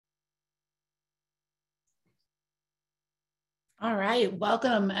All right,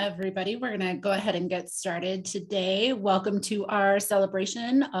 welcome everybody. We're going to go ahead and get started today. Welcome to our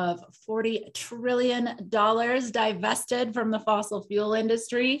celebration of $40 trillion divested from the fossil fuel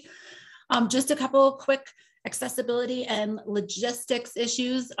industry. Just a couple of quick accessibility and logistics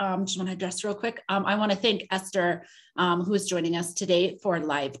issues. Just want to address real quick. I want to thank Esther, who is joining us today for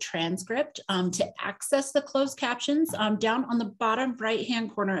live transcript. To access the closed captions, down on the bottom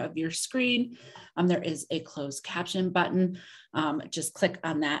right-hand corner of your screen, there is a closed caption button. Just click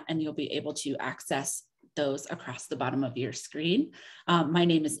on that and you'll be able to access those across the bottom of your screen. My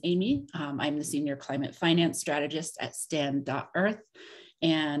name is Amy. I'm the Senior Climate Finance Strategist at Stand.earth.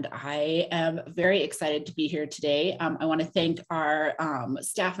 And I am very excited to be here today. I want to thank our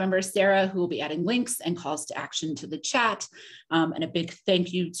staff member, Sarah, who will be adding links and calls to action to the chat. And a big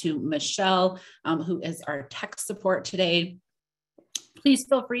thank you to Michelle, who is our tech support today. Please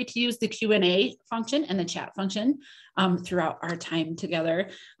feel free to use the Q&A function and the chat function throughout our time together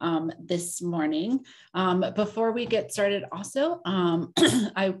this morning. Before we get started also,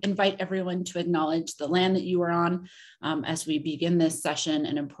 I invite everyone to acknowledge the land that you are on as we begin this session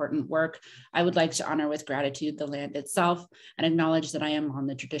and important work. I would like to honor with gratitude the land itself and acknowledge that I am on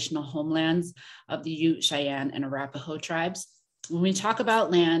the traditional homelands of the Ute, Cheyenne, and Arapaho tribes. When we talk about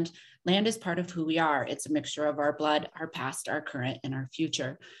land is part of who we are. It's a mixture of our blood, our past, our current, and our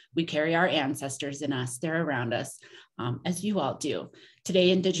future. We carry our ancestors in us. They're around us, as you all do. Today,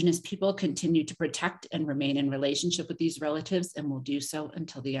 Indigenous people continue to protect and remain in relationship with these relatives and will do so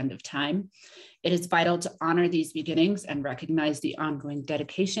until the end of time. It is vital to honor these beginnings and recognize the ongoing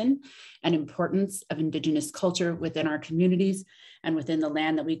dedication and importance of Indigenous culture within our communities and within the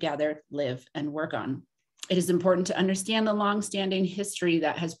land that we gather, live, and work on. It is important to understand the long-standing history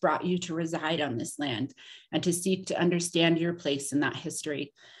that has brought you to reside on this land and to seek to understand your place in that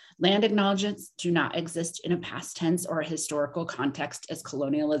history. Land acknowledgements do not exist in a past tense or a historical context, as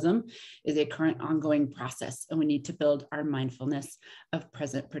colonialism is a current ongoing process, and we need to build our mindfulness of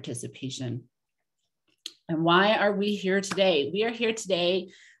present participation. And why are we here today? We are here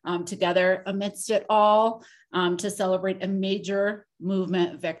today together amidst it all to celebrate a major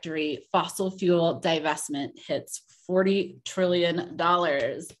movement victory. Fossil fuel divestment hits $40 trillion.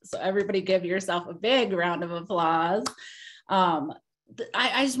 So everybody give yourself a big round of applause.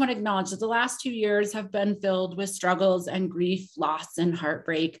 I just want to acknowledge that the last 2 years have been filled with struggles and grief, loss, and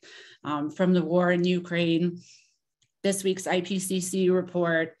heartbreak from the war in Ukraine, this week's IPCC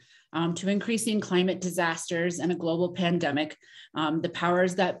report, to increasing climate disasters and a global pandemic. The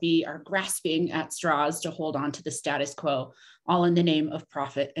powers that be are grasping at straws to hold on to the status quo, all in the name of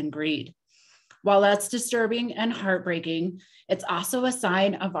profit and greed. While that's disturbing and heartbreaking, it's also a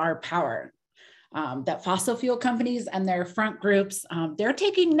sign of our power. That fossil fuel companies and their front groups, they're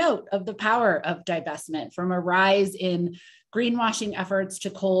taking note of the power of divestment, from a rise in greenwashing efforts to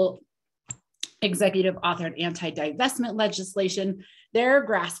coal executive authored anti-divestment legislation. They're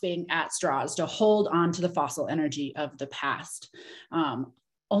grasping at straws to hold on to the fossil energy of the past.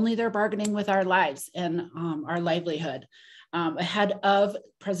 Only they're bargaining with our lives and our livelihood. Ahead of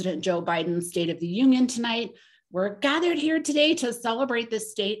President Joe Biden's State of the Union tonight, we're gathered here today to celebrate the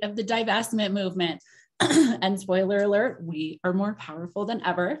state of the divestment movement. And spoiler alert, we are more powerful than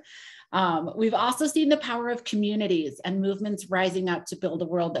ever. We've also seen the power of communities and movements rising up to build a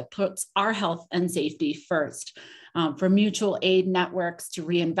world that puts our health and safety first. From mutual aid networks to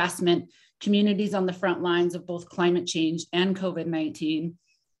reinvestment, communities on the front lines of both climate change and COVID-19,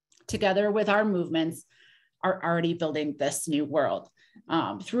 together with our movements, are already building this new world.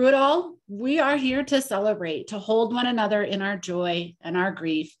 Through it all, we are here to celebrate, to hold one another in our joy and our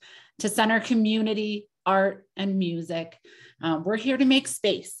grief, to center community, art, and music. We're here to make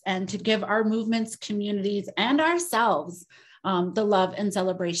space and to give our movements, communities, and ourselves the love and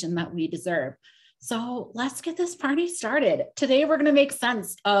celebration that we deserve. So let's get this party started. Today, we're going to make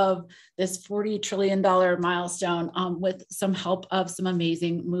sense of this $40 trillion milestone with some help of some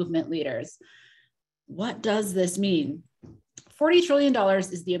amazing movement leaders. What does this mean? $40 trillion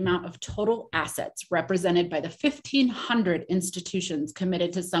is the amount of total assets represented by the 1,500 institutions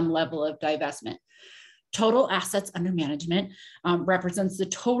committed to some level of divestment. Total assets under management represents the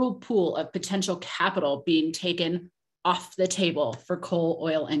total pool of potential capital being taken off the table for coal,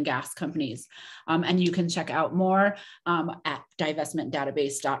 oil, and gas companies. And you can check out more at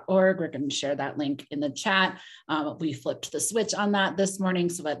divestmentdatabase.org. We're going to share that link in the chat. We flipped the switch on that this morning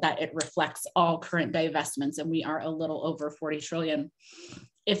so that it reflects all current divestments, and we are a little over 40 trillion.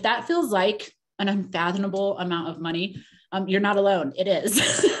 If that feels like an unfathomable amount of money, you're not alone. It is.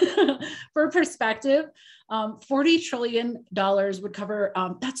 For perspective, $40 trillion would cover,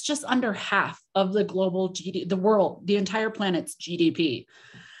 that's just under half of the global GDP, the world, the entire planet's GDP.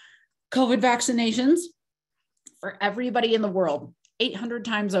 COVID vaccinations for everybody in the world, 800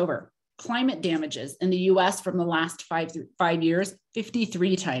 times over. Climate damages in the US from the last 5 years,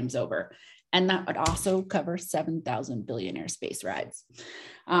 53 times over. And that would also cover 7,000 billionaire space rides.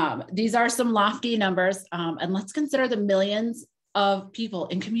 These are some lofty numbers, and let's consider the millions of people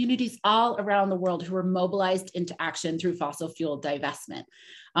in communities all around the world who are mobilized into action through fossil fuel divestment.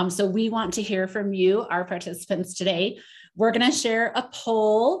 So we want to hear from you, our participants today. We're going to share a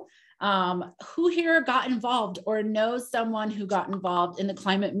poll. Who here got involved or knows someone who got involved in the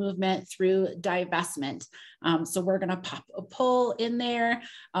climate movement through divestment? So we're going to pop a poll in there,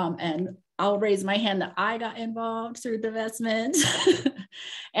 and I'll raise my hand that I got involved through divestment.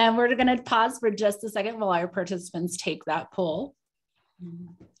 And we're going to pause for just a second while our participants take that poll.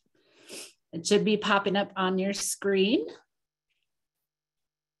 It should be popping up on your screen.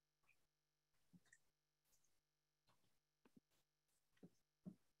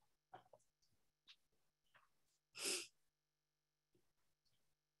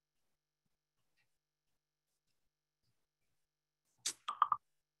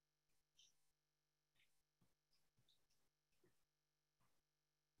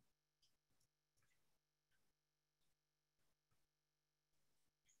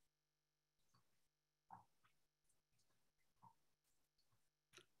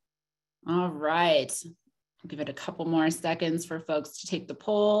 All right, I'll give it a couple more seconds for folks to take the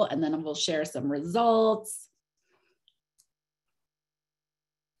poll, and then we'll share some results.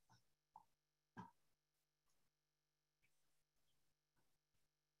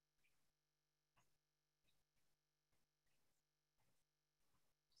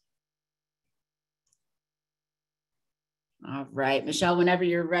 All right, Michelle, whenever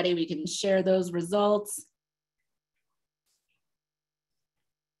you're ready, we can share those results.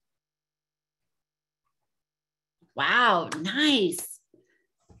 Wow, nice.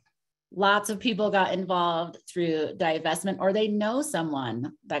 Lots of people got involved through divestment, or they know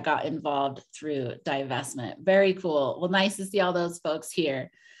someone that got involved through divestment. Very cool. Well, nice to see all those folks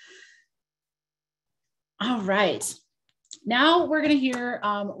here. All right. Now we're going to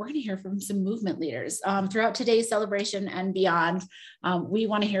hear from some movement leaders throughout today's celebration and beyond. We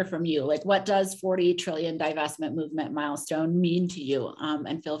want to hear from you. Like, what does 40 trillion divestment movement milestone mean to you?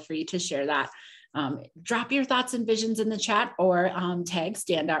 And feel free to share that. Drop your thoughts and visions in the chat, or tag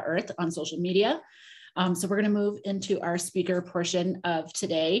Stand.earth on social media. So we're going to move into our speaker portion of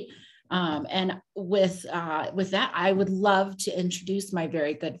today. And with that, I would love to introduce my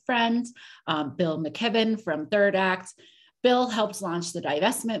very good friend, Bill McKibben from Third Act. Bill helped launch the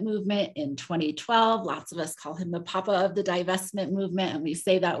divestment movement in 2012. Lots of us call him the papa of the divestment movement, and we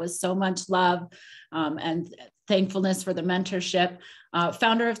say that with so much love and thankfulness for the mentorship.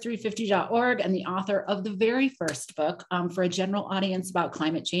 Founder of 350.org and the author of the very first book for a general audience about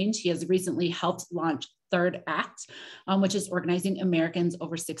climate change. He has recently helped launch Third Act, which is organizing Americans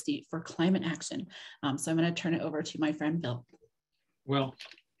over 60 for climate action. So I'm going to turn it over to my friend, Bill. Well,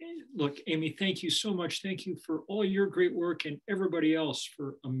 look, Amy, thank you so much. Thank you for all your great work and everybody else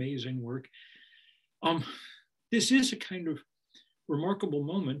for amazing work. This is a kind of remarkable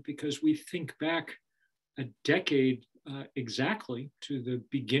moment because we think back a decade exactly to the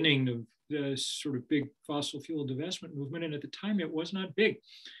beginning of the sort of big fossil fuel divestment movement. And at the time, it was not big.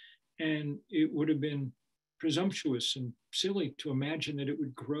 And it would have been presumptuous and silly to imagine that it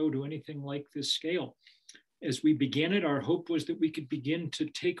would grow to anything like this scale. As we began it, our hope was that we could begin to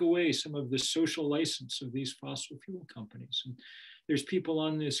take away some of the social license of these fossil fuel companies. And there's people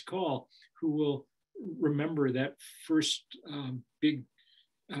on this call who will remember that first big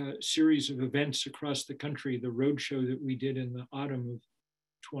series of events across the country, the roadshow that we did in the autumn of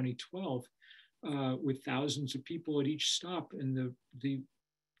 2012, with thousands of people at each stop, and the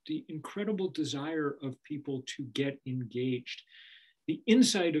incredible desire of people to get engaged. The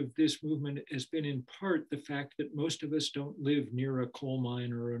insight of this movement has been in part the fact that most of us don't live near a coal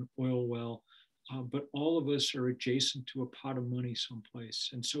mine or an oil well, but all of us are adjacent to a pot of money someplace.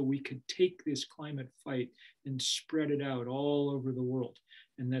 And so we could take this climate fight and spread it out all over the world.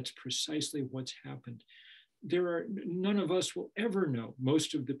 And that's precisely what's happened. None of us will ever know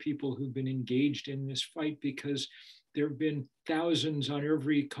most of the people who've been engaged in this fight, because there have been thousands on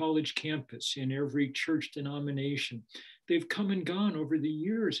every college campus, in every church denomination. They've come and gone over the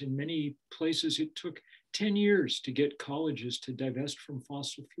years. In many places, it took 10 years to get colleges to divest from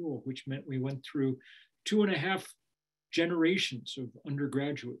fossil fuel, which meant we went through 2.5 generations of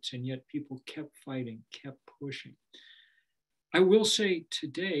undergraduates, and yet people kept fighting, kept pushing. I will say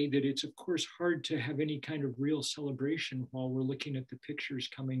today that it's, of course, hard to have any kind of real celebration while we're looking at the pictures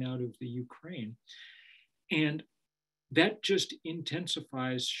coming out of the Ukraine. And that just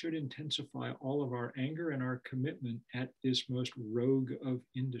should intensify all of our anger and our commitment at this most rogue of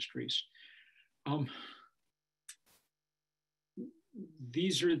industries.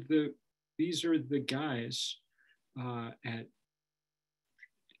 These are the guys at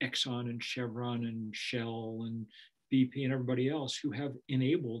Exxon and Chevron and Shell and BP and everybody else who have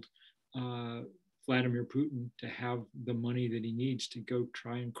enabled Vladimir Putin to have the money that he needs to go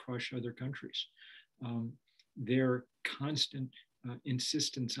try and crush other countries. Their constant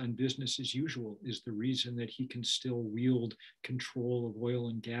insistence on business as usual is the reason that he can still wield control of oil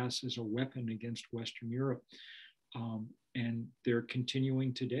and gas as a weapon against Western Europe. And they're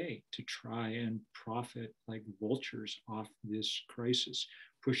continuing today to try and profit like vultures off this crisis,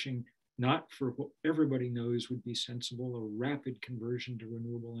 pushing not for what everybody knows would be sensible, a rapid conversion to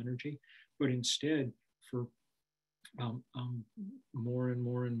renewable energy, but instead for more and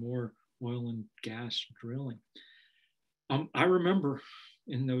more and more oil and gas drilling. I remember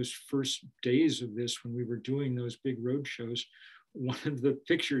in those first days of this, when we were doing those big road shows, one of the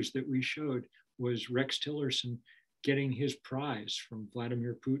pictures that we showed was Rex Tillerson getting his prize from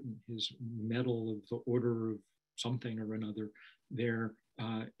Vladimir Putin, his medal of the Order of something or another there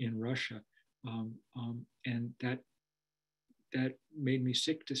in Russia. And that made me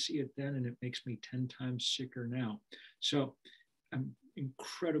sick to see it then, and it makes me 10 times sicker now. So I'm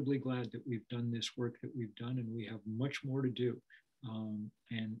incredibly glad that we've done this work that we've done, and we have much more to do.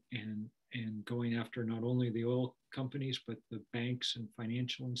 And going after not only the oil companies, but the banks and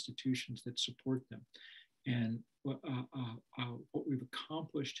financial institutions that support them. And what we've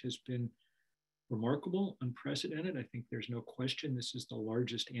accomplished has been remarkable, unprecedented. I think there's no question this is the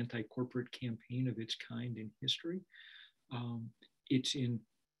largest anti-corporate campaign of its kind in history. It's in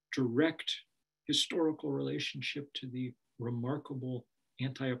direct historical relationship to the remarkable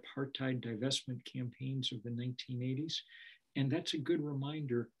anti-apartheid divestment campaigns of the 1980s. And that's a good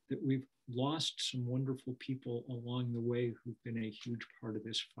reminder that we've lost some wonderful people along the way who've been a huge part of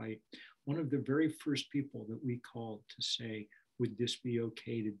this fight. One of the very first people that we called to say, would this be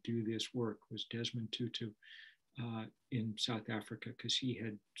okay to do this work, was Desmond Tutu in South Africa, because he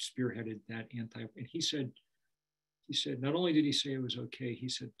had spearheaded that and he said, not only did he say it was okay, he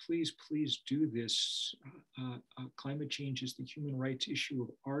said, please do this. Climate change is the human rights issue of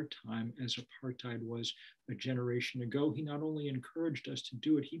our time, as apartheid was a generation ago. He not only encouraged us to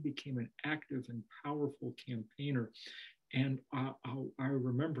do it, he became an active and powerful campaigner. And I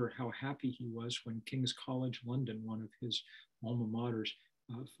remember how happy he was when King's College London, one of his alma maters,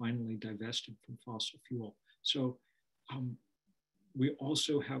 finally divested from fossil fuel. So we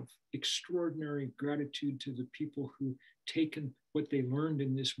also have extraordinary gratitude to the people who've taken what they learned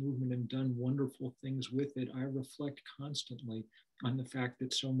in this movement and done wonderful things with it. I reflect constantly on the fact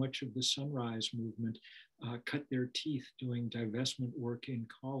that so much of the Sunrise movement cut their teeth doing divestment work in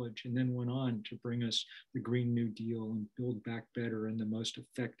college, and then went on to bring us the Green New Deal and Build Back Better, and the most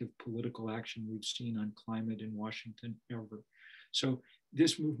effective political action we've seen on climate in Washington ever. So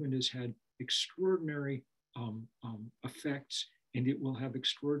this movement has had extraordinary effects, and it will have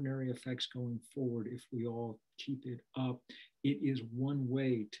extraordinary effects going forward if we all keep it up. It is one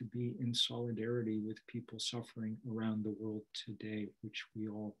way to be in solidarity with people suffering around the world today, which we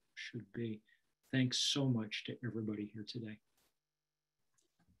all should be. Thanks so much to everybody here today.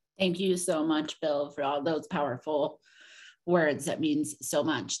 Thank you so much, Bill, for all those powerful words. That means so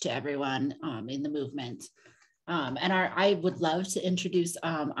much to everyone in the movement. I would love to introduce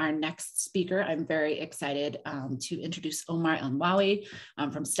our next speaker. I'm very excited to introduce Omar Elmawi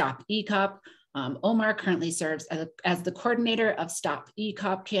from Stop EACOP. Omar currently serves as the coordinator of Stop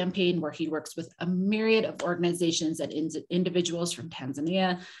EACOP campaign, where he works with a myriad of organizations and individuals from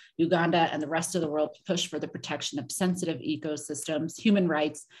Tanzania, Uganda, and the rest of the world to push for the protection of sensitive ecosystems, human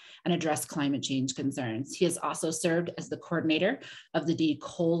rights, and address climate change concerns. He has also served as the coordinator of the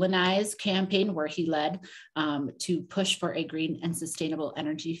Decolonize campaign, where he led to push for a green and sustainable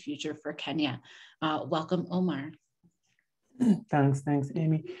energy future for Kenya. Welcome, Omar. Thanks,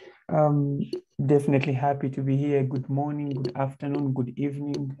 Amy. Definitely happy to be here. Good morning, good afternoon, good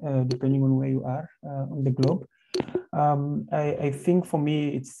evening, depending on where you are on the globe. I think for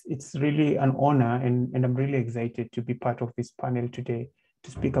me, it's really an honor, and I'm really excited to be part of this panel today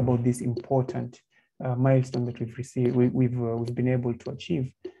to speak about this important milestone that we've received, we've been able to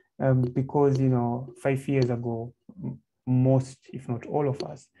achieve. Because 5 years ago, most, if not all of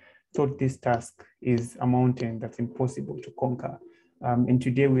us, thought this task is a mountain that's impossible to conquer. And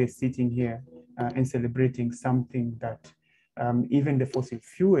today we're sitting here and celebrating something that even the fossil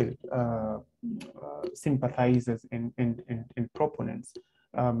fuel sympathizers and proponents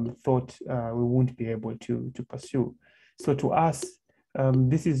thought we won't be able to pursue. So to us,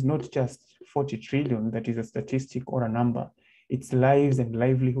 this is not just 40 trillion that is a statistic or a number. It's lives and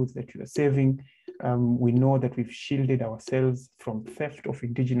livelihoods that we are saving. We know that we've shielded ourselves from theft of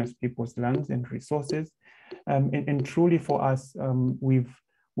indigenous people's lands and resources. And truly for us,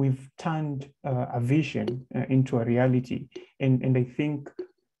 we've turned a vision into a reality. And I think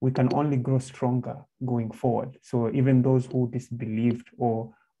we can only grow stronger going forward. So even those who disbelieved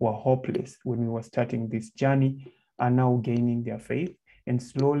or were hopeless when we were starting this journey are now gaining their faith. And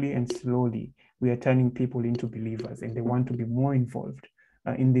slowly, we are turning people into believers, and they want to be more involved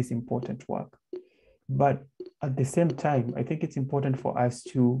in this important work. But at the same time, I think it's important for us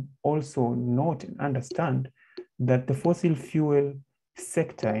to also note and understand that the fossil fuel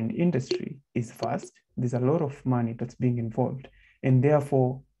sector and industry is vast. There's a lot of money that's being involved. And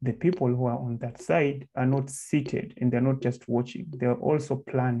therefore, the people who are on that side are not seated and they're not just watching. They're also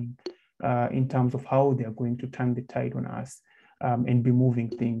planning in terms of how they're going to turn the tide on us and be moving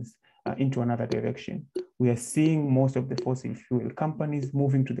things into another direction. We are seeing most of the fossil fuel companies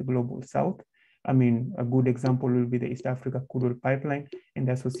moving to the global south. I mean, a good example will be the East Africa crude oil pipeline and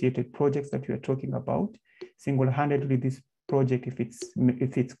the associated projects that we are talking about. Single-handedly, this project, if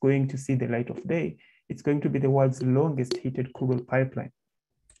it's going to see the light of day, it's going to be the world's longest heated crude oil pipeline.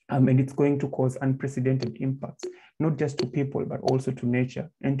 And it's going to cause unprecedented impacts, not just to people, but also to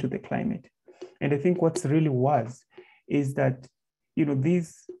nature and to the climate. And I think what's really was is that, you know,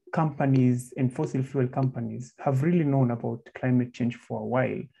 these companies and fossil fuel companies have really known about climate change for a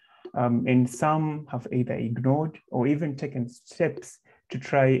while. And some have either ignored or even taken steps to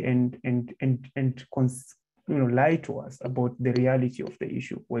try and lie to us about the reality of the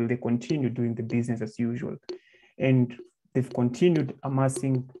issue while they continue doing the business as usual. And they've continued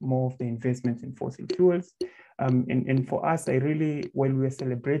amassing more of the investments in fossil fuels. And for us, while we're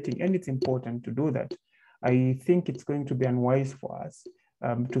celebrating, and it's important to do that, I think it's going to be unwise for us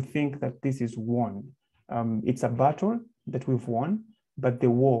to think that this is won. It's a battle that we've won, but the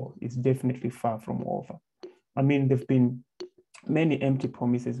war is definitely far from over. I mean, there've been many empty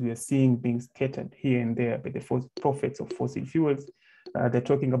promises we are seeing being scattered here and there by the prophets of fossil fuels. They're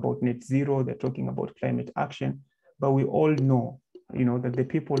talking about net zero, they're talking about climate action, but we all know, that the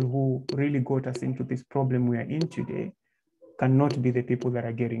people who really got us into this problem we are in today cannot be the people that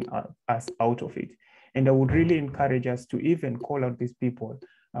are getting us out of it. And I would really encourage us to even call out these people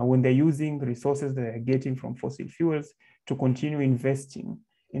when they're using resources that they're getting from fossil fuels to continue investing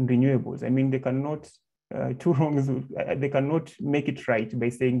in renewables. I mean, they cannot, they cannot make it right by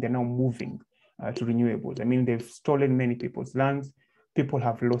saying they're now moving to renewables. I mean, they've stolen many people's lands. People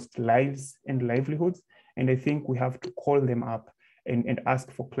have lost lives and livelihoods. And I think we have to call them up and ask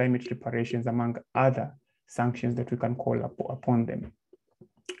for climate reparations, among other sanctions that we can call upon them.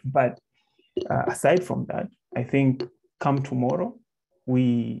 But aside from that, I think come tomorrow,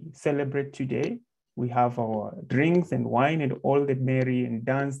 we celebrate today. We have our drinks and wine and all the merry and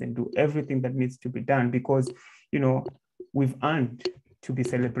dance and do everything that needs to be done because, we've earned to be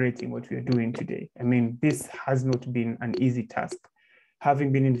celebrating what we are doing today. I mean, this has not been an easy task.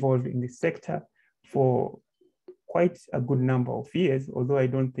 Having been involved in this sector for quite a good number of years, although I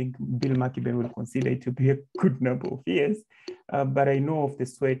don't think Bill McKibben will consider it to be a good number of years, but I know of the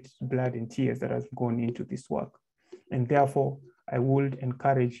sweat, blood, and tears that has gone into this work. And therefore, I would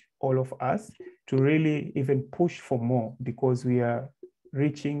encourage all of us to really even push for more because we are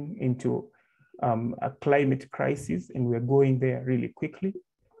reaching into a climate crisis and we're going there really quickly.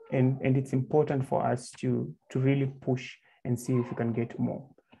 And it's important for us to really push and see if we can get more.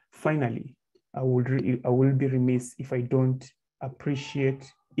 Finally, I will be remiss if I don't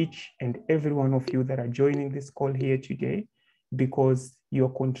appreciate each and every one of you that are joining this call here today because your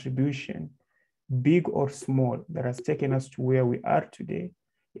contribution, big or small, that has taken us to where we are today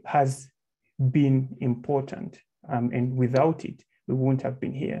has been important. And without it, we wouldn't have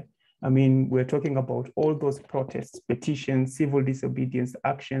been here. I mean, we're talking about all those protests, petitions, civil disobedience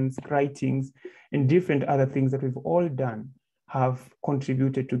actions, writings, and different other things that we've all done have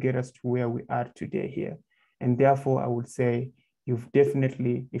contributed to get us to where we are today here. And therefore, I would say you've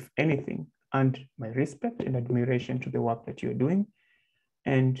definitely, if anything, earned my respect and admiration to the work that you're doing.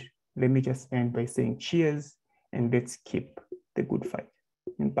 And let me just end by saying cheers and let's keep the good fight.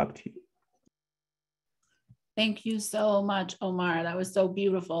 And back to you. Thank you so much, Omar. That was so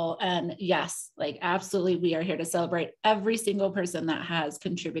beautiful. And yes, absolutely, we are here to celebrate every single person that has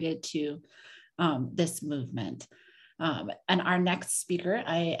contributed to this movement. And our next speaker,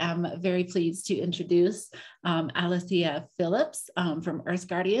 I am very pleased to introduce Alethea Phillips from Earth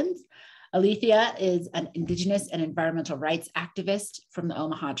Guardians. Alethea is an Indigenous and environmental rights activist from the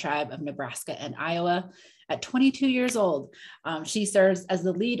Omaha tribe of Nebraska and Iowa. At 22 years old, she serves as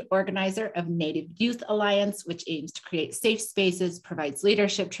the lead organizer of Native Youth Alliance, which aims to create safe spaces, provides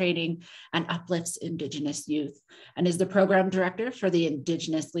leadership training, and uplifts Indigenous youth, and is the program director for the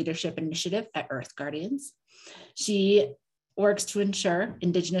Indigenous Leadership Initiative at Earth Guardians. She works to ensure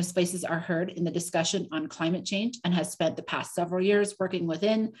Indigenous voices are heard in the discussion on climate change and has spent the past several years working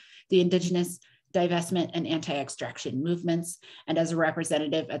within the Indigenous, divestment, and anti-extraction movements, and as a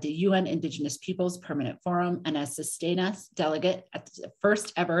representative at the UN Indigenous Peoples Permanent Forum and as Sustain Us delegate at the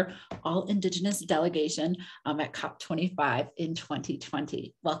first ever All Indigenous delegation at COP25 in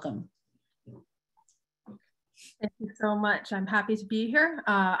 2020. Welcome. Thank you so much. I'm happy to be here.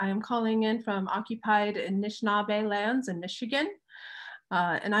 I am calling in from occupied Anishinaabe lands in Michigan.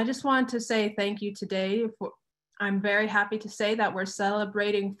 And I just wanted to say thank you today. I'm very happy to say that we're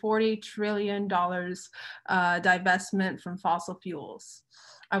celebrating $40 trillion divestment from fossil fuels.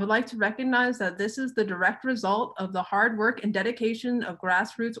 I would like to recognize that this is the direct result of the hard work and dedication of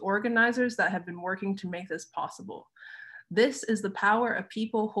grassroots organizers that have been working to make this possible. This is the power of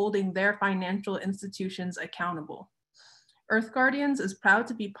people holding their financial institutions accountable. Earth Guardians is proud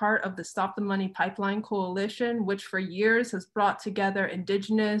to be part of the Stop the Money Pipeline Coalition, which for years has brought together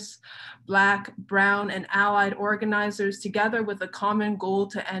Indigenous, Black, Brown, and allied organizers together with a common goal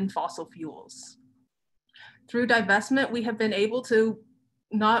to end fossil fuels. Through divestment, we have been able to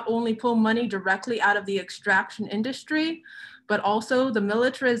not only pull money directly out of the extraction industry, but also the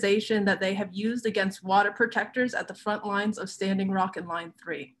militarization that they have used against water protectors at the front lines of Standing Rock and Line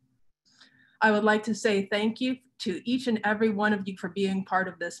 3. I would like to say thank you to each and every one of you for being part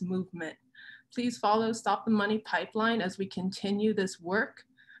of this movement. Please follow Stop the Money Pipeline as we continue this work.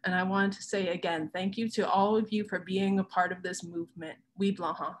 And I wanted to say again, thank you to all of you for being a part of this movement. We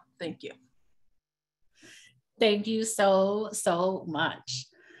Blaha, thank you. Thank you so much.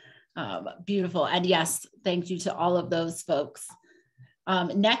 Beautiful. And yes, thank you to all of those folks.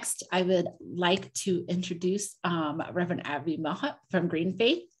 Next, I would like to introduce Reverend Abby Mohaupt from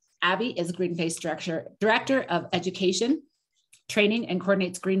GreenFaith. Abby is GreenFaith's Director of Education, Training, and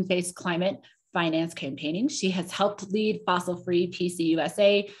coordinates GreenFaith's climate finance campaigning. She has helped lead Fossil-Free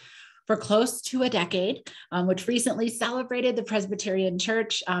PCUSA for close to a decade, which recently celebrated the Presbyterian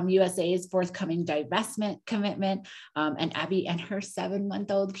Church USA's forthcoming divestment commitment. And Abby and her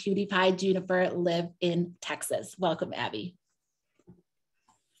 7-month-old cutie pie Juniper live in Texas. Welcome, Abby.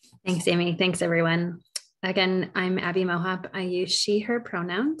 Thanks, Amy. Thanks, everyone. Again, I'm Abby Mohaupt. I use she, her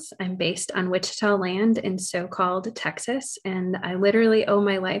pronouns. I'm based on Wichita land in so-called Texas, and I literally owe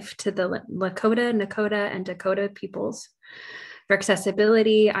my life to the Lakota, Nakota, and Dakota peoples. For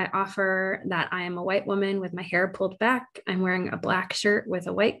accessibility, I offer that I am a white woman with my hair pulled back. I'm wearing a black shirt with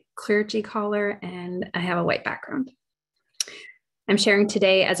a white clergy collar, and I have a white background. I'm sharing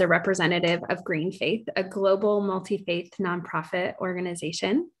today as a representative of GreenFaith, a global multi-faith nonprofit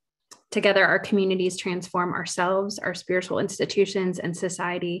organization. Together, our communities transform ourselves, our spiritual institutions, and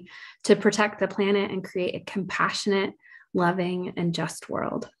society to protect the planet and create a compassionate, loving, and just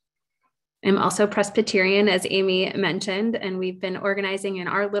world. I'm also Presbyterian, as Amy mentioned, and we've been organizing in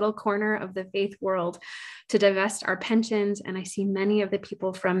our little corner of the faith world to divest our pensions, and I see many of the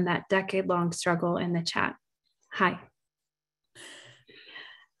people from that decade-long struggle in the chat. Hi.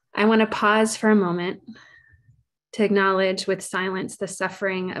 I want to pause for a moment to acknowledge with silence the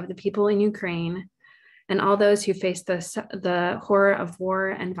suffering of the people in Ukraine and all those who face the horror of war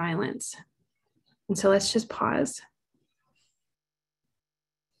and violence. And so let's just pause.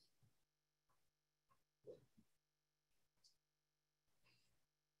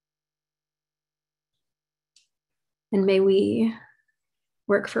 And may we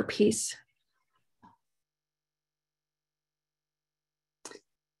work for peace.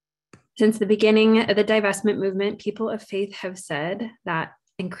 Since the beginning of the divestment movement, people of faith have said that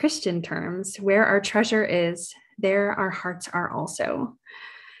in Christian terms, where our treasure is, there our hearts are also.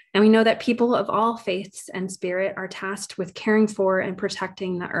 And we know that people of all faiths and spirit are tasked with caring for and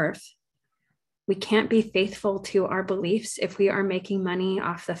protecting the earth. We can't be faithful to our beliefs if we are making money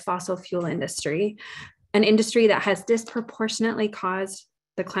off the fossil fuel industry, an industry that has disproportionately caused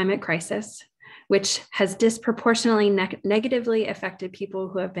the climate crisis, which has disproportionately negatively affected people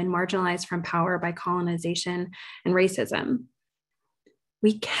who have been marginalized from power by colonization and racism.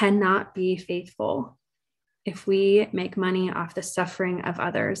 We cannot be faithful if we make money off the suffering of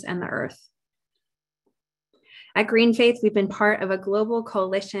others and the earth. At GreenFaith, we've been part of a global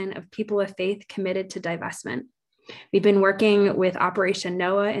coalition of people of faith committed to divestment. We've been working with Operation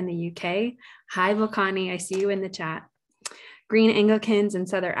Noah in the UK. Hi, Volcani, I see you in the chat. Green Anglicans in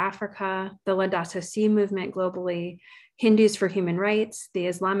Southern Africa, the Laudato Si movement globally, Hindus for Human Rights, the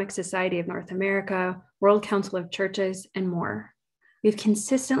Islamic Society of North America, World Council of Churches, and more. We've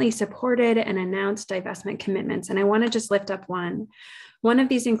consistently supported and announced divestment commitments, and I want to just lift up one. One of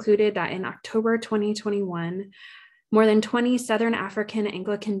these included that in October 2021, more than 20 Southern African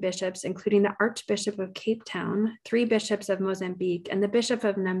Anglican bishops, including the Archbishop of Cape Town, 3 bishops of Mozambique, and the Bishop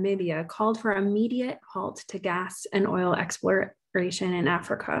of Namibia, called for immediate halt to gas and oil exploration in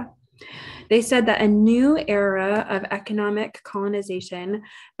Africa. They said that a new era of economic colonization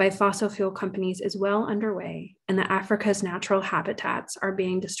by fossil fuel companies is well underway, and that Africa's natural habitats are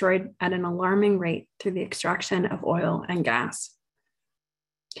being destroyed at an alarming rate through the extraction of oil and gas.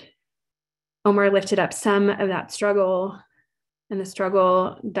 Omar lifted up some of that struggle, and the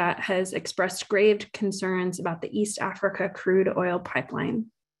struggle that has expressed grave concerns about the East Africa crude oil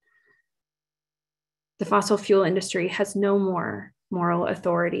pipeline. The fossil fuel industry has no more moral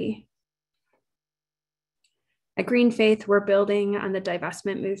authority. At GreenFaith, we're building on the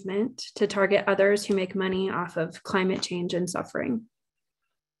divestment movement to target others who make money off of climate change and suffering.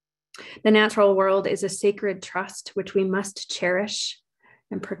 The natural world is a sacred trust which we must cherish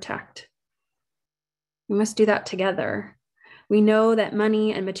and protect. We must do that together. We know that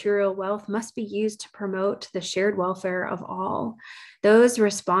money and material wealth must be used to promote the shared welfare of all. Those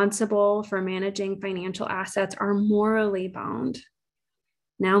responsible for managing financial assets are morally bound,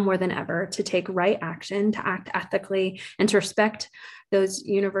 now more than ever, to take right action, to act ethically, and to respect those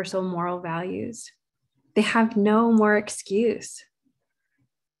universal moral values. They have no more excuse.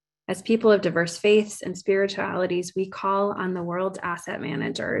 As people of diverse faiths and spiritualities, we call on the world's asset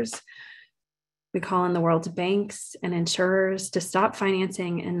managers. We call on the world's banks and insurers to stop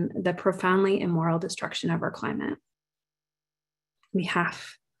financing in the profoundly immoral destruction of our climate. We have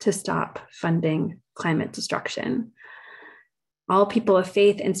to stop funding climate destruction. All people of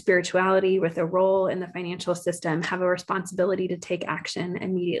faith and spirituality with a role in the financial system have a responsibility to take action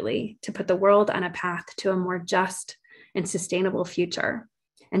immediately to put the world on a path to a more just and sustainable future.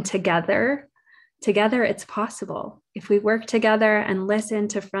 And together it's possible if we work together and listen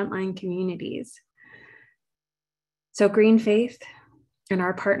to frontline communities. So GreenFaith and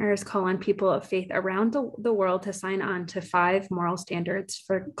our partners call on people of faith around the world to sign on to 5 moral standards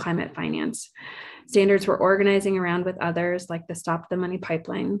for climate finance. Standards we're organizing around with others like the Stop the Money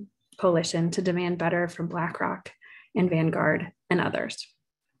Pipeline Coalition to demand better from BlackRock and Vanguard and others.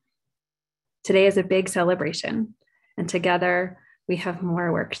 Today is a big celebration, and together we have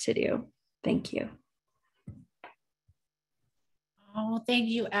more work to do. Thank you. Oh, thank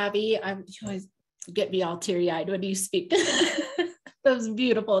you, Abby. You always get me all teary-eyed when you speak. That was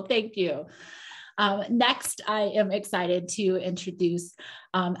beautiful. Thank you. Next, I am excited to introduce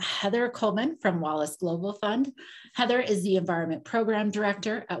Heather Coleman from Wallace Global Fund. Heather is the Environment Program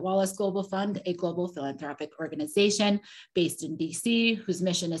Director at Wallace Global Fund, a global philanthropic organization based in DC, whose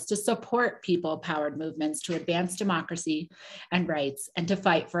mission is to support people-powered movements to advance democracy and rights and to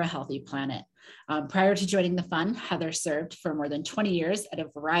fight for a healthy planet. Prior to joining the fund, Heather served for more than 20 years at a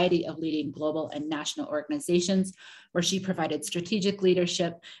variety of leading global and national organizations where she provided strategic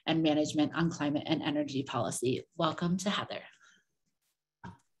leadership and management on climate and energy policy. Welcome to Heather.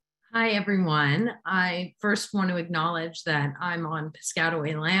 Hi, everyone. I first want to acknowledge that I'm on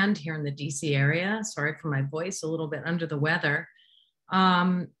Piscataway land here in the DC area. Sorry for my voice, a little bit under the weather.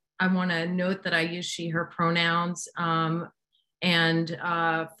 I want to note that I use she, her pronouns. And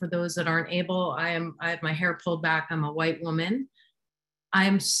for those that aren't able, I have my hair pulled back. I'm a white woman. I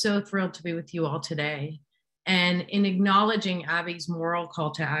am so thrilled to be with you all today. And in acknowledging Abby's moral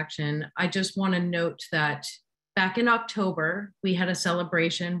call to action, I just want to note that back in October, we had a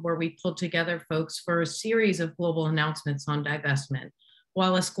celebration where we pulled together folks for a series of global announcements on divestment.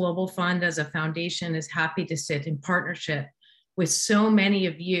 Wallace Global Fund as a foundation is happy to sit in partnership with so many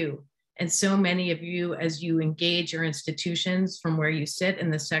of you, and so many of you as you engage your institutions from where you sit in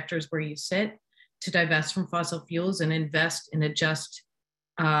the sectors where you sit to divest from fossil fuels and invest in a just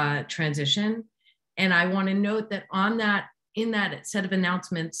transition. And I want to note that in that set of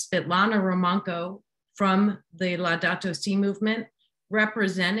announcements, Svetlana Romanko from the Laudato Si movement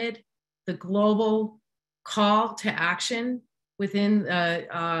represented the global call to action within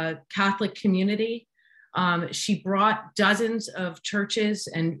the Catholic community. She brought dozens of churches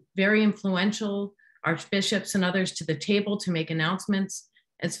and very influential archbishops and others to the table to make announcements.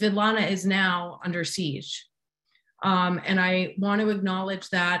 And Svetlana is now under siege. And I want to acknowledge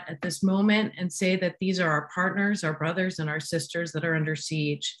that at this moment and say that these are our partners, our brothers and our sisters that are under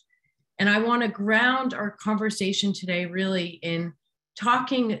siege. And I want to ground our conversation today really in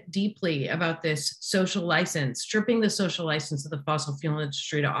talking deeply about this social license, stripping the social license of the fossil fuel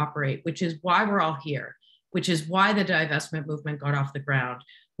industry to operate, which is why we're all here, which is why the divestment movement got off the ground,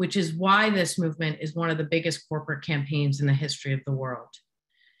 which is why this movement is one of the biggest corporate campaigns in the history of the world.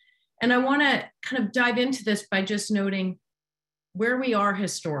 And I want to kind of dive into this by just noting where we are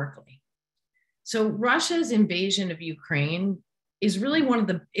historically. So Russia's invasion of Ukraine is really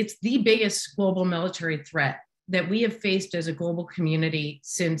it's the biggest global military threat that we have faced as a global community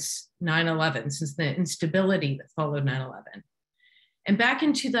since 9/11, since the instability that followed 9/11. And back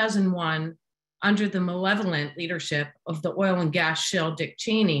in 2001, under the malevolent leadership of the oil and gas shill Dick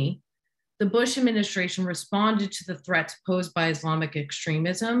Cheney, the Bush administration responded to the threats posed by Islamic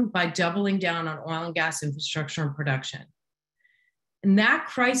extremism by doubling down on oil and gas infrastructure and production. And that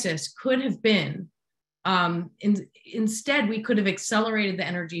crisis could have been, instead, we could have accelerated the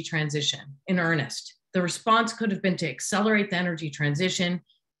energy transition in earnest. The response could have been to accelerate the energy transition,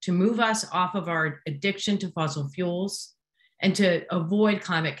 to move us off of our addiction to fossil fuels, and to avoid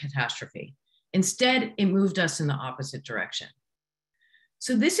climate catastrophe. Instead, it moved us in the opposite direction.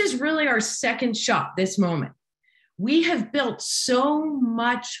 So this is really our second shot, this moment. We have built so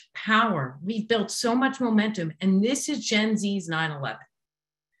much power. We've built so much momentum, and this is Gen Z's 9/11.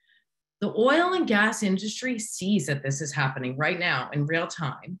 The oil and gas industry sees that this is happening right now in real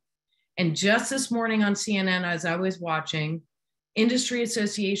time. And just this morning on CNN, as I was watching, industry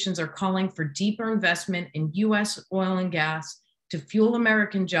associations are calling for deeper investment in US oil and gas to fuel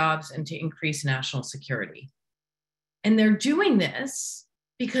American jobs and to increase national security. And they're doing this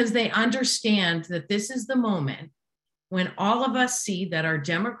because they understand that this is the moment when all of us see that our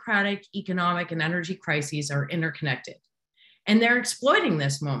democratic, economic, and energy crises are interconnected. And they're exploiting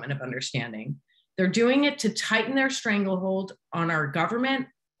this moment of understanding. They're doing it to tighten their stranglehold on our government,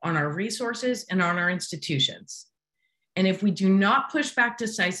 on our resources, and on our institutions. And if we do not push back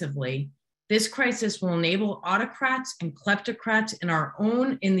decisively, this crisis will enable autocrats and kleptocrats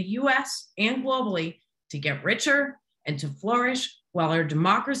in the US and globally to get richer and to flourish while our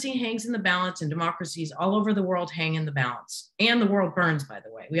democracy hangs in the balance, and democracies all over the world hang in the balance. And the world burns, by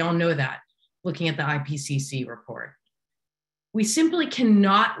the way. We all know that, looking at the IPCC report. We simply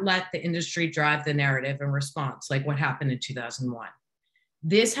cannot let the industry drive the narrative and response like what happened in 2001.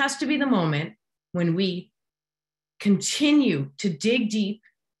 This has to be the moment when we continue to dig deep,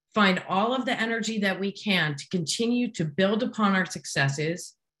 find all of the energy that we can to continue to build upon our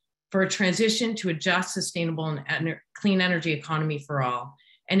successes for a transition to a just, sustainable, and clean energy economy for all.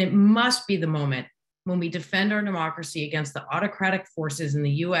 And it must be the moment when we defend our democracy against the autocratic forces in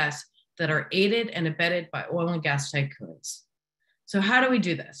the US that are aided and abetted by oil and gas tycoons. So how do we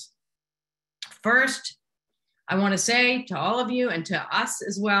do this? First, I want to say to all of you and to us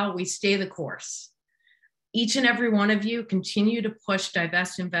as well, we stay the course. Each and every one of you continue to push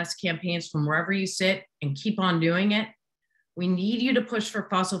divest, invest campaigns from wherever you sit and keep on doing it. We need you to push for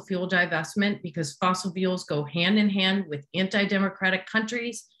fossil fuel divestment because fossil fuels go hand in hand with anti-democratic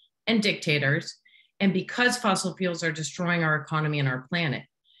countries and dictators, and because fossil fuels are destroying our economy and our planet.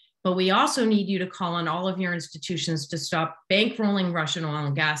 But we also need you to call on all of your institutions to stop bankrolling Russian oil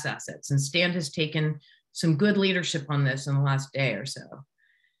and gas assets, and Stand has taken some good leadership on this in the last day or so.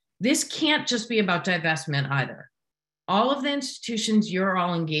 This can't just be about divestment either. All of the institutions you're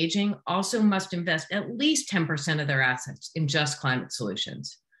all engaging also must invest at least 10% of their assets in just climate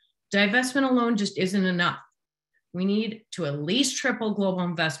solutions. Divestment alone just isn't enough. We need to at least triple global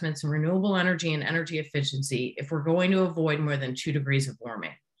investments in renewable energy and energy efficiency if we're going to avoid more than 2 degrees of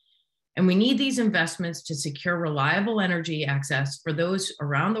warming. And we need these investments to secure reliable energy access for those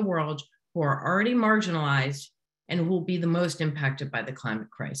around the world who are already marginalized and who will be the most impacted by the climate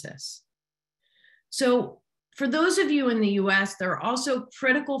crisis. So for those of you in the US, there are also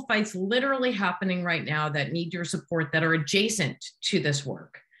critical fights literally happening right now that need your support that are adjacent to this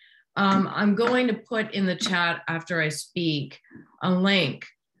work. I'm going to put in the chat after I speak a link,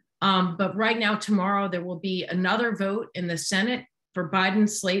 but right now, tomorrow, there will be another vote in the Senate for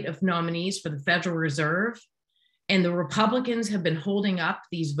Biden's slate of nominees for the Federal Reserve. And the Republicans have been holding up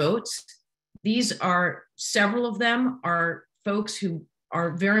these votes. These are, several of them are folks who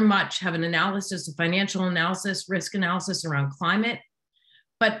are very much have an analysis, a financial analysis, risk analysis around climate.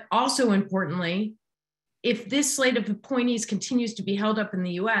 But also importantly, if this slate of appointees continues to be held up in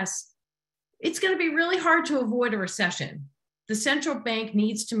the US, it's going to be really hard to avoid a recession. The central bank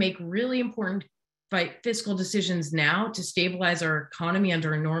needs to make really important fiscal decisions now to stabilize our economy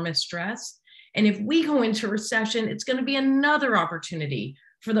under enormous stress. And if we go into recession, it's going to be another opportunity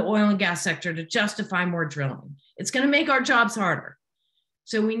for the oil and gas sector to justify more drilling. It's going to make our jobs harder.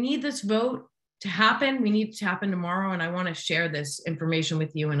 So we need this vote to happen. We need it to happen tomorrow. And I want to share this information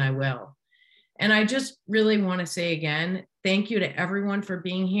with you, and I will. And I just really want to say again, thank you to everyone for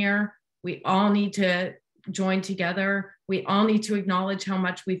being here. We all need to join together. We all need to acknowledge how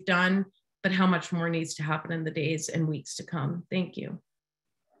much we've done, but how much more needs to happen in the days and weeks to come. Thank you.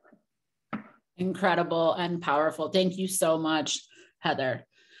 Incredible and powerful. Thank you so much, Heather.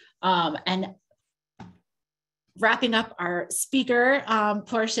 And wrapping up our speaker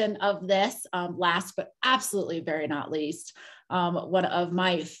portion of this, last but absolutely very not least, one of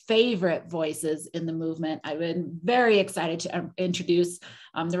my favorite voices in the movement. I've been very excited to introduce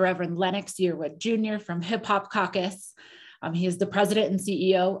the Reverend Lennox Yearwood Jr. from Hip Hop Caucus. He is the president and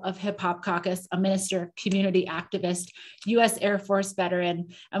CEO of Hip Hop Caucus, a minister, community activist, U.S. Air Force veteran,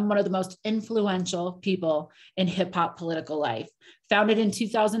 and one of the most influential people in hip hop political life. Founded in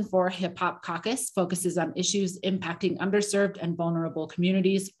 2004, Hip Hop Caucus focuses on issues impacting underserved and vulnerable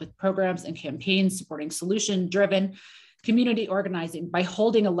communities with programs and campaigns supporting solution-driven community organizing by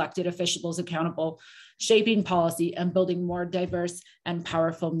holding elected officials accountable, shaping policy, and building more diverse and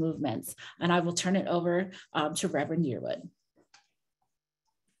powerful movements. And I will turn it over to Reverend Yearwood.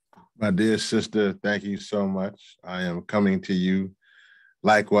 My dear sister, thank you so much. I am coming to you,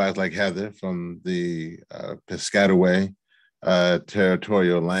 likewise like Heather, from the Piscataway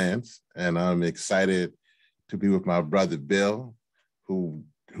territorial lands. And I'm excited to be with my brother, Bill, who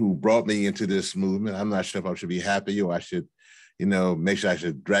brought me into this movement. I'm not sure if I should be happy or I should, make sure I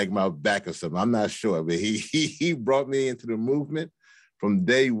should drag my back or something. I'm not sure, but he brought me into the movement from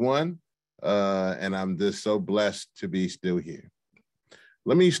day one. And I'm just so blessed to be still here.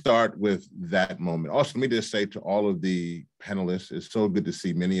 Let me start with that moment. Also, let me just say to all of the panelists, it's so good to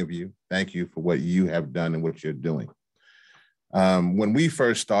see many of you. Thank you for what you have done and what you're doing. When we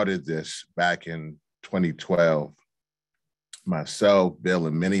first started this back in 2012, myself, Bill,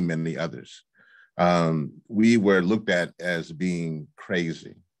 and many, many others, we were looked at as being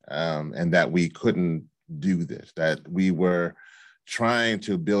crazy and that we couldn't do this, that we were trying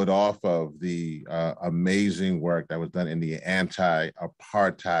to build off of the amazing work that was done in the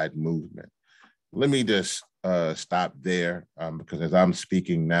anti-apartheid movement. Let me just stop there because as I'm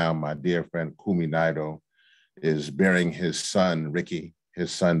speaking now, my dear friend Kumi Naidoo is burying his son, Ricky.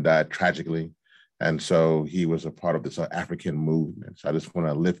 His son died tragically. And so he was a part of this African movement. So I just want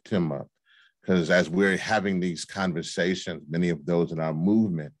to lift him up because as we're having these conversations, many of those in our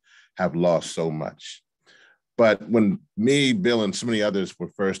movement have lost so much. But when me, Bill, and so many others were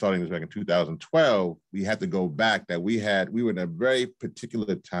first starting this back in 2012, we had to go back that we were in a very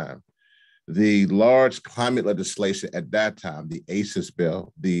particular time. The large climate legislation at that time, the ACES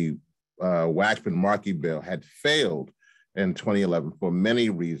bill, the Waxman-Markey bill had failed in 2011 for many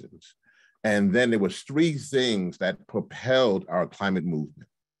reasons. And then there was three things that propelled our climate movement.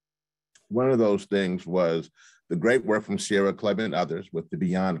 One of those things was the great work from Sierra Club and others with the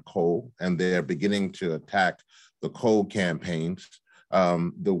Beyond Coal, and they're beginning to attack the coal campaigns.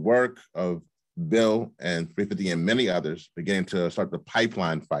 The work of Bill and 350 and many others beginning to start the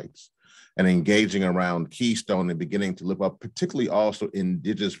pipeline fights and engaging around Keystone and beginning to lift up particularly also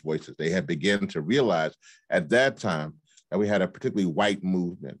indigenous voices. They had begun to realize at that time that we had a particularly white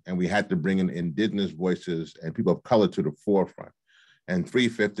movement and we had to bring in indigenous voices and people of color to the forefront. And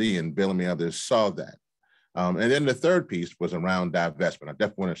 350 and Bill and many others saw that. And then the third piece was around divestment. I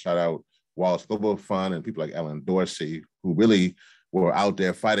definitely want to shout out Wallace Global Fund and people like Ellen Dorsey, who really were out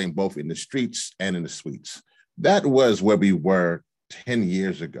there fighting both in the streets and in the suites. That was where we were 10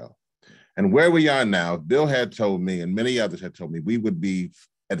 years ago. And where we are now, Bill had told me and many others had told me we would be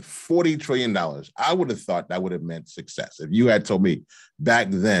at $40 trillion. I would have thought that would have meant success. If you had told me back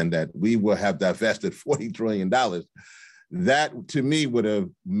then that we would have divested $40 trillion, that to me would have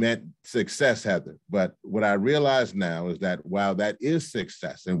meant success, Heather. But what I realize now is that while that is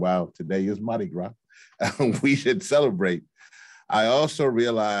success, and while today is Mardi Gras, we should celebrate, I also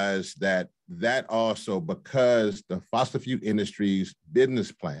realize that also because the fossil fuel industry's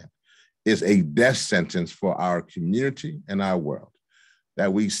business plan is a death sentence for our community and our world.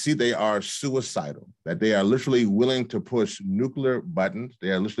 That we see they are suicidal, that they are literally willing to push nuclear buttons.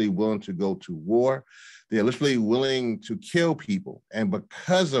 They are literally willing to go to war. They are literally willing to kill people. And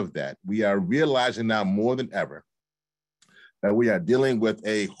because of that, we are realizing now more than ever that we are dealing with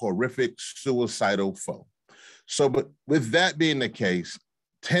a horrific suicidal foe. So, but with that being the case,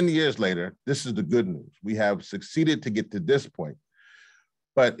 10 years later, this is the good news. We have succeeded to get to this point.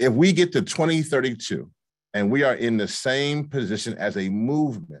 But if we get to 2032, and we are in the same position as a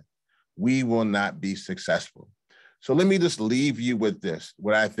movement, we will not be successful. So let me just leave you with this,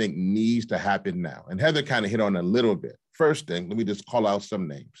 what I think needs to happen now. And Heather kind of hit on a little bit. first thing, let me just call out some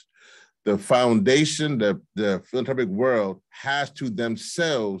names. The foundation, the philanthropic world has to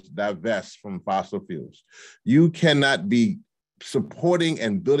themselves divest from fossil fuels. You cannot be supporting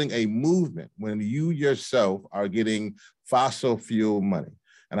and building a movement when you yourself are getting fossil fuel money.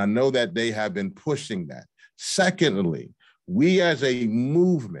 And I know that they have been pushing that. Secondly, we as a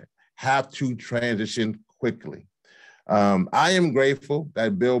movement have to transition quickly. I am grateful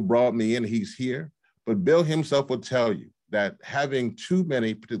that Bill brought me in, he's here, but Bill himself will tell you that having too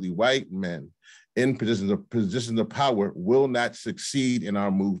many, particularly white men, in positions of power will not succeed in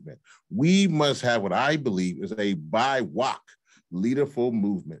our movement. We must have what I believe is a BIWOC leaderful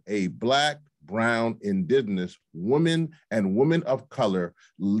movement, a Black, brown, indigenous, women, and women of color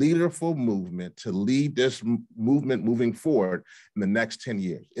leaderful movement to lead this movement moving forward in the next 10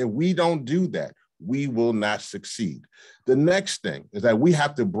 years. If we don't do that, we will not succeed. The next thing is that we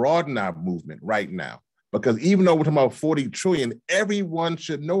have to broaden our movement right now, because even though we're talking about 40 trillion, everyone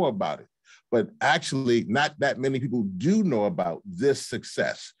should know about it. But actually, not that many people do know about this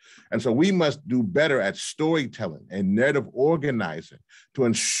success. And so we must do better at storytelling and narrative organizing to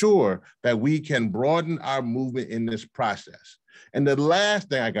ensure that we can broaden our movement in this process. And the last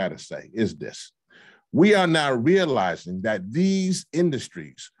thing I gotta say is this. We are now realizing that these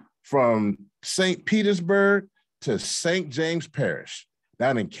industries, from St. Petersburg to St. James Parish,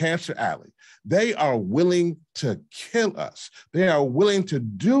 down in Cancer Alley, they are willing to kill us. They are willing to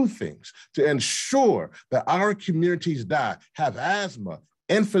do things to ensure that our communities have asthma,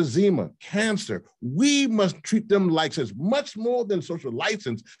 emphysema, cancer. We must treat them like it's much more than social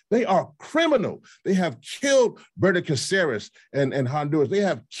license. They are criminal. They have killed Berta Cáceres in Honduras. They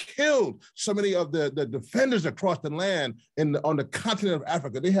have killed so many of the defenders across the land on the continent of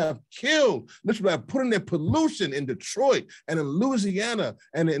Africa. They have killed, literally putting their pollution in Detroit and in Louisiana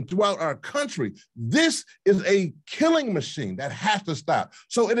and throughout our country. This is a killing machine that has to stop.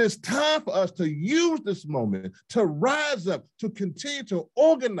 So it is time for us to use this moment to rise up, to continue to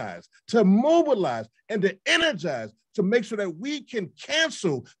organize, to mobilize, and to energize to make sure that we can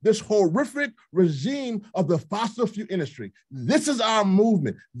cancel this horrific regime of the fossil fuel industry. This is our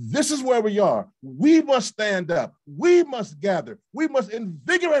movement. This is where we are. We must stand up. We must gather. We must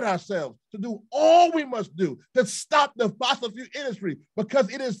invigorate ourselves to do all we must do to stop the fossil fuel industry, because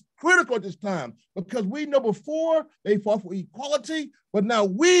it is critical at this time, because we know before they fought for equality, but now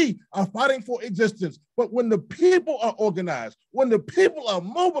we are fighting for existence. But when the people are organized, when the people are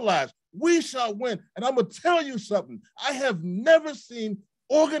mobilized, we shall win. And I'm gonna tell you something. I have never seen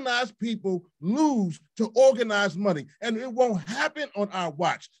organized people lose to organized money, and it won't happen on our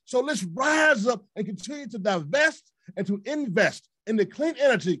watch. So let's rise up and continue to divest and to invest in the clean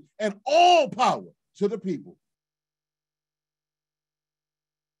energy and all power to the people.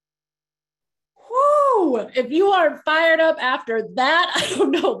 Woo! If you are fired up after that, I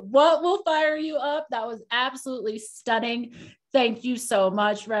don't know what will fire you up. That was absolutely stunning. Thank you so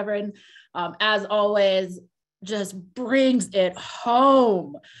much, Reverend. As always, just brings it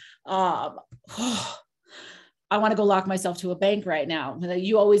home. I want to go lock myself to a bank right now.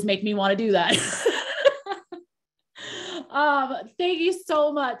 You always make me want to do that. Thank you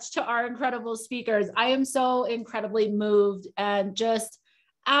so much to our incredible speakers. I am so incredibly moved and just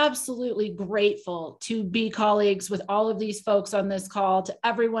absolutely grateful to be colleagues with all of these folks on this call, to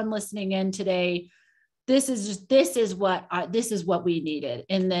everyone listening in today. This is what we needed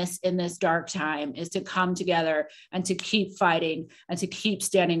in this dark time, is to come together and to keep fighting and to keep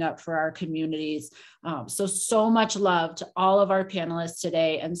standing up for our communities. So much love to all of our panelists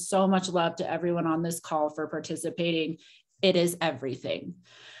today, and so much love to everyone on this call for participating. It is everything.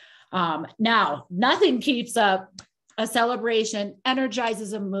 Now, nothing keeps up a celebration,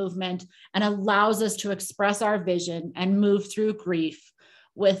 energizes a movement, and allows us to express our vision and move through grief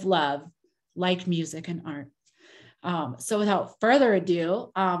with love, like music and art. So without further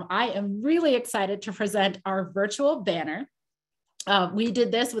ado, I am really excited to present our virtual banner. We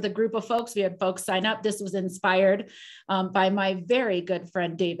did this with a group of folks. We had folks sign up. This was inspired by my very good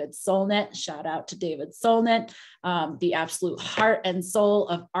friend, David Solnit. Shout out to David Solnit, the absolute heart and soul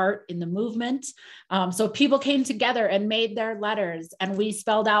of art in the movement. So people came together and made their letters, and we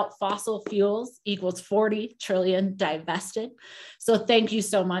spelled out fossil fuels equals 40 trillion divested. So thank you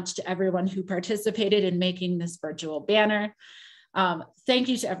so much to everyone who participated in making this virtual banner. Thank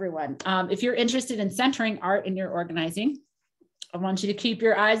you to everyone. If you're interested in centering art in your organizing, I want you to keep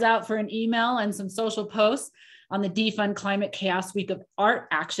your eyes out for an email and some social posts on the Defund Climate Chaos Week of Art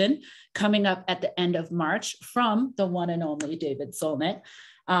action coming up at the end of March from the one and only David Solnit.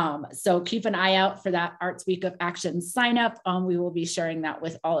 So keep an eye out for that Arts Week of Action sign up. We will be sharing that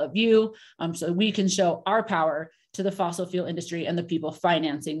with all of you so we can show our power to the fossil fuel industry and the people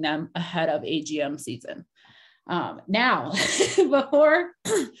financing them ahead of AGM season. Now, before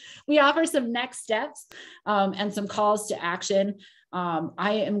we offer some next steps and some calls to action,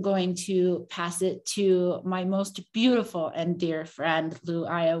 I am going to pass it to my most beautiful and dear friend, Lou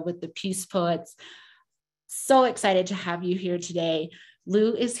Aya with the Peace Poets. So excited to have you here today.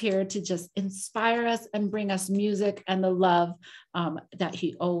 Lou is here to just inspire us and bring us music and the love that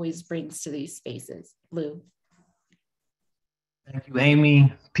he always brings to these spaces. Lou. Thank you,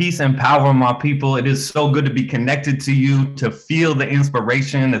 Amy. Peace and power, my people. It is so good to be connected to you, to feel the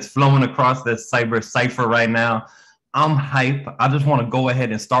inspiration that's flowing across this cyber cipher right now. I'm hype. I just want to go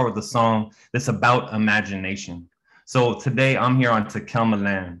ahead and start with a song that's about imagination. So today I'm here on Tekelma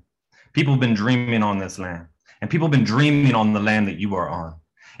land. People have been dreaming on this land, and people have been dreaming on the land that you are on.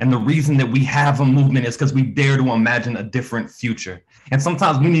 And the reason that we have a movement is because we dare to imagine a different future. And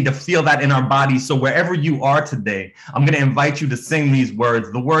sometimes we need to feel that in our bodies. So wherever you are today, I'm going to invite you to sing these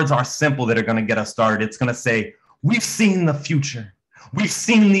words. The words are simple that are going to get us started. It's going to say, we've seen the future. We've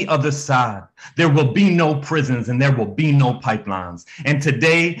seen the other side. There will be no prisons and there will be no pipelines. And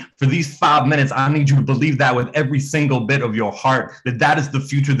today, for these 5 minutes, I need you to believe that with every single bit of your heart, that that is the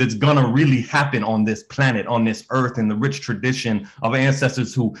future that's gonna really happen on this planet, on this earth, in the rich tradition of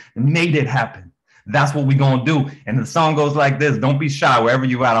ancestors who made it happen. That's what we're gonna do. And the song goes like this. Don't be shy, wherever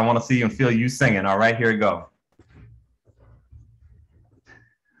you at. I wanna see and feel you singing. All right, here we go.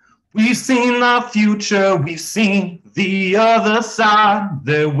 We've seen the future, we've seen the other side.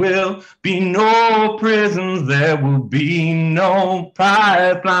 There will be no prisons, there will be no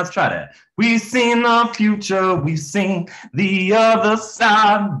pipelines. Try that. We've seen the future, we've seen the other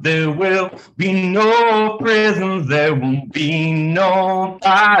side. There will be no prisons, there will be no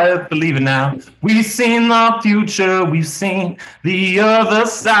pipelines. Believe it now. We've seen the future, we've seen the other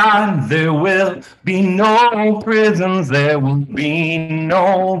side. There will be no prisons, there will be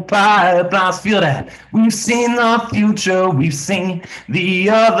no pipelines. Feel that. We've seen the future, we've seen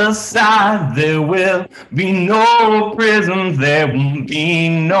the other side. There will be no prisons, there will be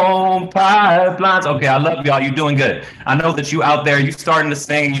no pipelines. Okay, I love y'all. You're doing good. I know that you out there, you're starting to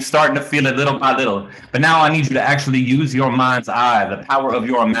sing, you're starting to feel it little by little. But now I need you to actually use your mind's eye, the power of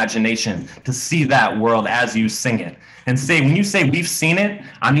your imagination, to see that world as you sing it. And say, when you say we've seen it,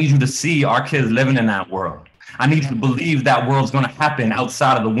 I need you to see our kids living in that world. I need you to believe that world's going to happen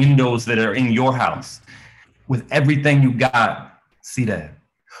outside of the windows that are in your house. With everything you got, see that.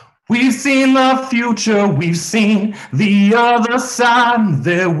 We've seen the future, we've seen the other side.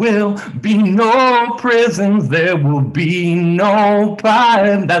 There will be no prisons, there will be no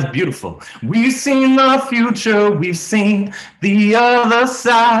pipe. That's beautiful. We've seen the future, we've seen the other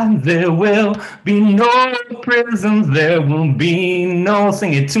side. There will be no prisons, there will be no.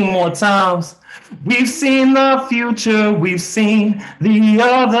 Sing it 2 more times. We've seen the future, we've seen the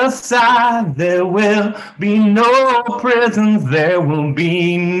other side. There will be no prisons, there will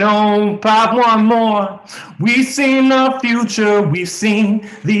be no pop. One more. We've seen the future, we've seen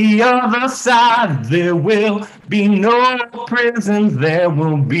the other side. There will be no prisons, there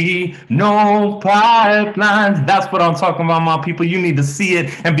will be no pipelines. That's what I'm talking about, my people. You need to see it.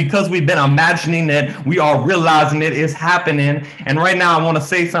 And because we've been imagining it, we are realizing it is happening. And right now I want to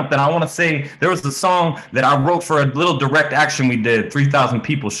say something. I want to say there was a song that I wrote for a little direct action we did, 3,000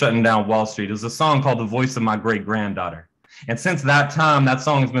 people shutting down Wall Street. It was a song called The Voice of My Great Granddaughter. And since that time, that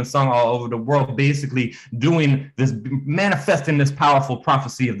song has been sung all over the world, basically doing this, manifesting this powerful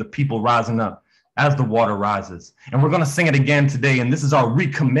prophecy of the people rising up as the water rises. And we're going to sing it again today. And this is our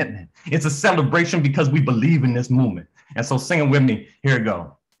recommitment. It's a celebration because we believe in this movement. And so sing it with me. Here we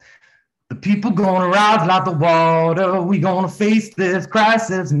go. The people going to rise like the water. We going to face this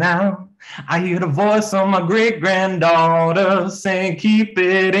crisis now. I hear the voice of my great granddaughter saying, keep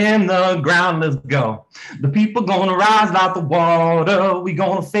it in the ground, let's go. The people gonna rise like the water. We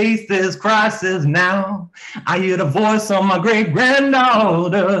gonna face this crisis now. I hear the voice of my great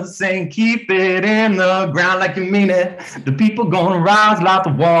granddaughter saying, keep it in the ground like you mean it. The people gonna rise like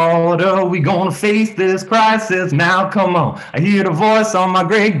the water. We gonna face this crisis now, come on. I hear the voice of my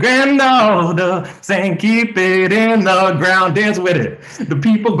great granddaughter saying, keep it in the ground, dance with it. The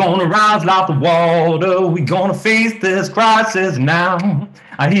people gonna rise like the water. We gonna face this crisis now.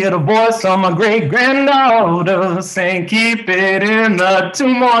 I hear the voice of my great granddaughter saying, keep it in the. 2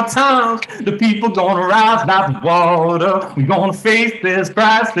 more times. The people gonna rise like the water. We gonna face this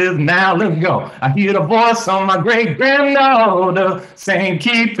crisis now. Let's go. I hear the voice of my great granddaughter saying,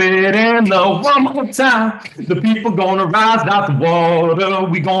 keep it in the. 1 more time. The people gonna rise like the water.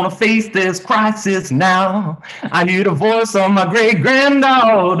 We gonna face this crisis now. I hear the voice of my great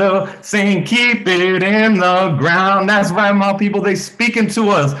granddaughter saying keep it in the ground. That's right, my people, they speaking to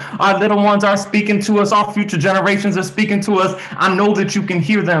us. Our little ones are speaking to us. Our future generations are speaking to us. I know that you can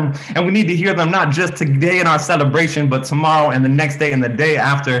hear them, and we need to hear them not just today in our celebration, but tomorrow and the next day and the day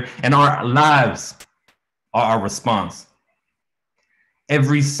after. And our lives are our response.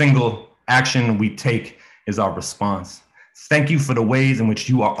 Every single action we take is our response. Thank you for the ways in which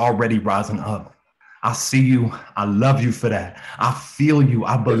you are already rising up. I see you. I love you for that. I feel you.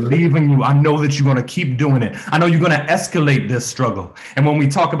 I believe in you. I know that you're going to keep doing it. I know you're going to escalate this struggle. And when we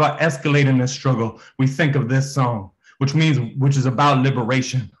talk about escalating this struggle, we think of this song, which is about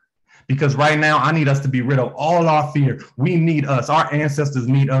liberation. Because right now, I need us to be rid of all our fear. We need us. Our ancestors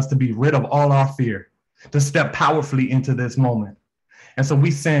need us to be rid of all our fear, to step powerfully into this moment. And so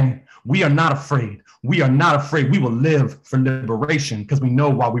we saying, we are not afraid. We are not afraid. We will live for liberation because we know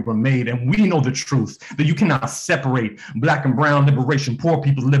why we were made. And we know the truth that you cannot separate Black and brown liberation, poor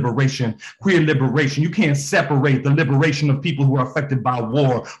people's liberation, queer liberation. You can't separate the liberation of people who are affected by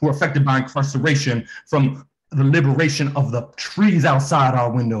war, who are affected by incarceration, from the liberation of the trees outside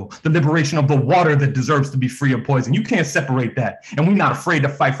our window, the liberation of the water that deserves to be free of poison. You can't separate that. And we're not afraid to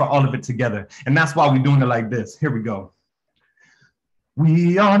fight for all of it together. And that's why we're doing it like this. Here we go.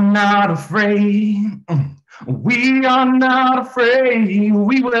 We are not afraid. We are not afraid.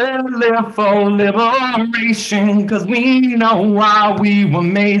 We will live for liberation because we know why we were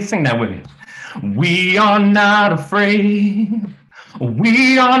made. Sing that with me. We are not afraid.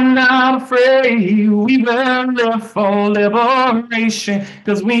 We are not afraid. We will live for liberation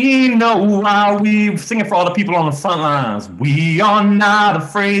because we know why we sing it for all the people on the front lines. We are not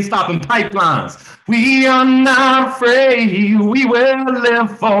afraid. Stopping pipelines. We are not afraid. We will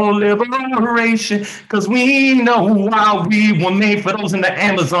live for liberation because we know why we were made. For those in the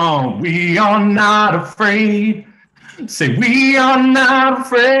Amazon, we are not afraid. Say, we are not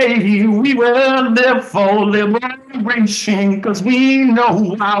afraid. We will live for liberation because we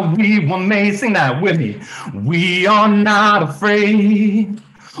know how we were made. Sing that with me. We are not afraid.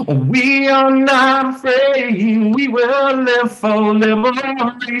 We are not afraid. We will live for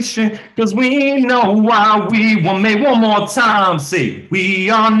liberation because we know why we were made. One more time, say, we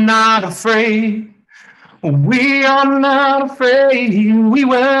are not afraid. We are not afraid. We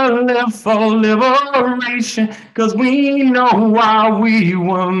will live for liberation because we know why we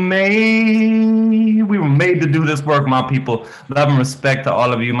were made. We were made to do this work, my people. Love and respect to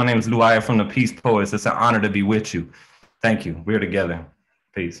all of you. My name is Luaya from the Peace Poets. It's an honor to be with you. Thank you. We're together.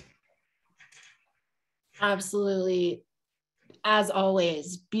 Peace. Absolutely. As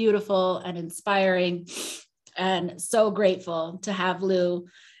always, beautiful and inspiring, and so grateful to have Lou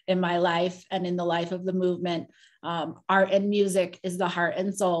in my life and in the life of the movement. Art and music is the heart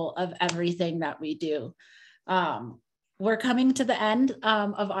and soul of everything that we do. We're coming to the end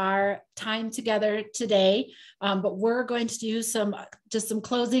of our time together today, but we're going to do some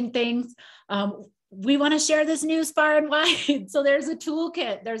closing things. We want to share this news far and wide. So there's a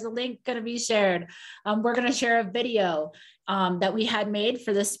toolkit. There's a link going to be shared. We're going to share a video that we had made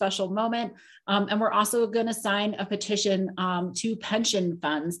for this special moment. And we're also going to sign a petition to pension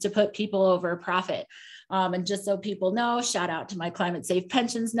funds to put people over profit. And just so people know, shout out to my Climate Safe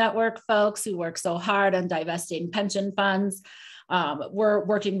Pensions Network folks who work so hard on divesting pension funds. We're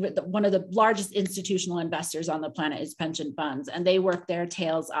working with one of the largest institutional investors on the planet is pension funds, and they work their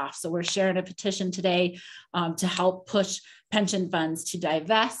tails off. So we're sharing a petition today to help push pension funds to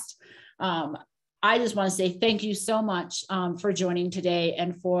divest. I just want to say thank you so much for joining today,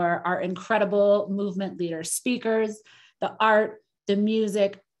 and for our incredible movement leader speakers, the art, the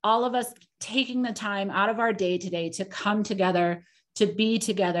music, all of us taking the time out of our day today to come together, to be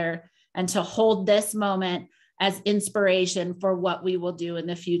together, and to hold this moment as inspiration for what we will do in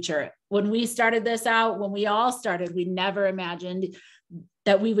the future. When we started this out, when we all started, we never imagined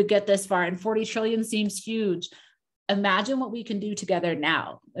that we would get this far, and 40 trillion seems huge. Imagine what we can do together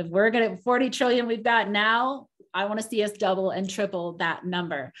now. If we're going to 40 trillion we've got now, I want to see us double and triple that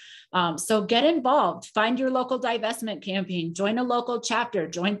number. So get involved, find your local divestment campaign, join a local chapter,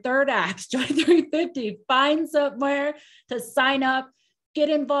 join Third Act, join 350, find somewhere to sign up, get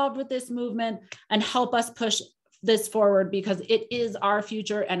involved with this movement and help us push this forward, because it is our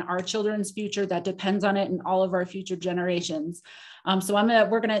future and our children's future that depends on it, and all of our future generations. So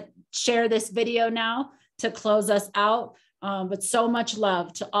we're going to share this video now to close us out. But so much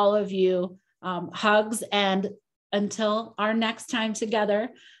love to all of you. Hugs, and until our next time together,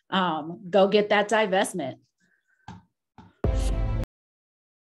 go get that divestment.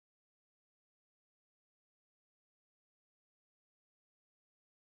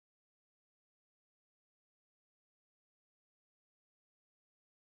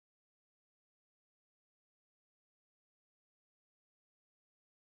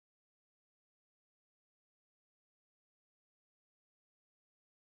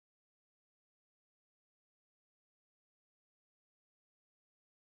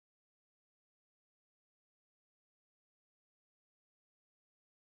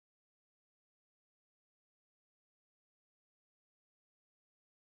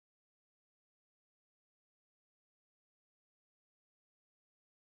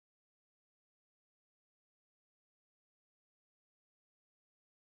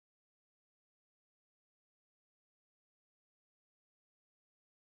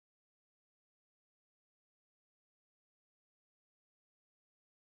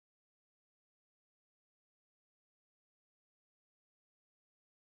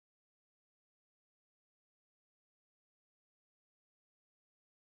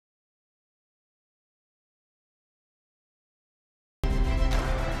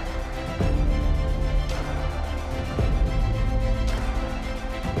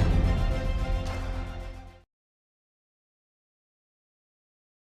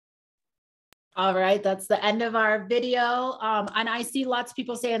 All right, that's the end of our video. And I see lots of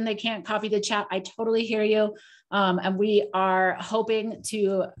people saying they can't copy the chat. I totally hear you. And we are hoping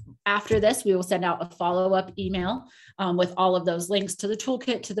to, after this, we will send out a follow-up email with all of those links to the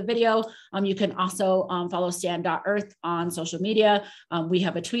toolkit, to the video. You can also follow Stand.earth on social media. We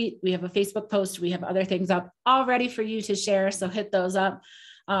have a tweet, we have a Facebook post, we have other things up already for you to share, so hit those up.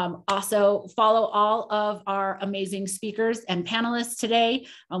 Also follow all of our amazing speakers and panelists today.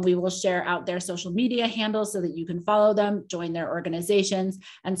 We will share out their social media handles so that you can follow them, join their organizations,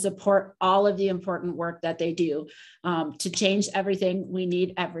 and support all of the important work that they do. To change everything, we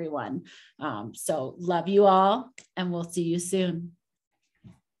need everyone. So love you all, and we'll see you soon.